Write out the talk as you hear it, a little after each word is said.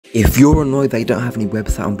If you're annoyed that you don't have any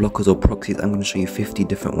website unblockers or proxies, I'm going to show you 50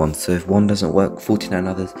 different ones. So if one doesn't work, 49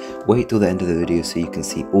 others. Wait till the end of the video so you can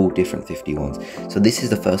see all different 50 ones. So this is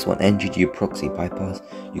the first one, NGG proxy bypass.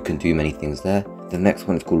 You can do many things there. The next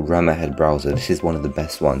one is called RAM ahead browser. This is one of the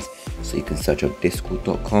best ones. So you can search up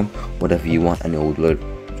discord.com, whatever you want, and it will load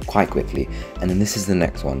quite quickly. And then this is the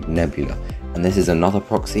next one, Nebula. And this is another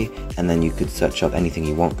proxy, and then you could search up anything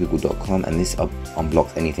you want, google.com, and this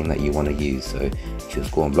unblocks anything that you want to use. So if your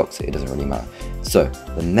school unblocks it, it doesn't really matter. So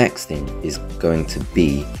the next thing is going to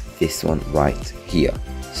be this one right here.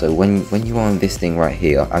 So when you are on this thing right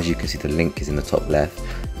here, as you can see, the link is in the top left.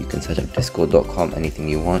 You can search up discord.com, anything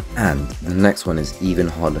you want. And the next one is even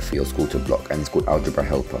harder for your school to block, and it's called Algebra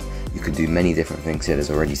Helper. You can do many different things here.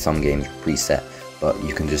 There's already some games preset, but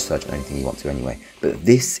you can just search anything you want to anyway. But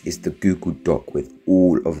this is the Google Doc with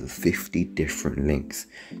all of the 50 different links.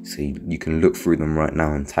 So you can look through them right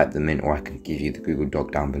now and type them in, or I can give you the Google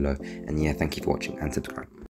Doc down below. And yeah, thank you for watching and subscribe.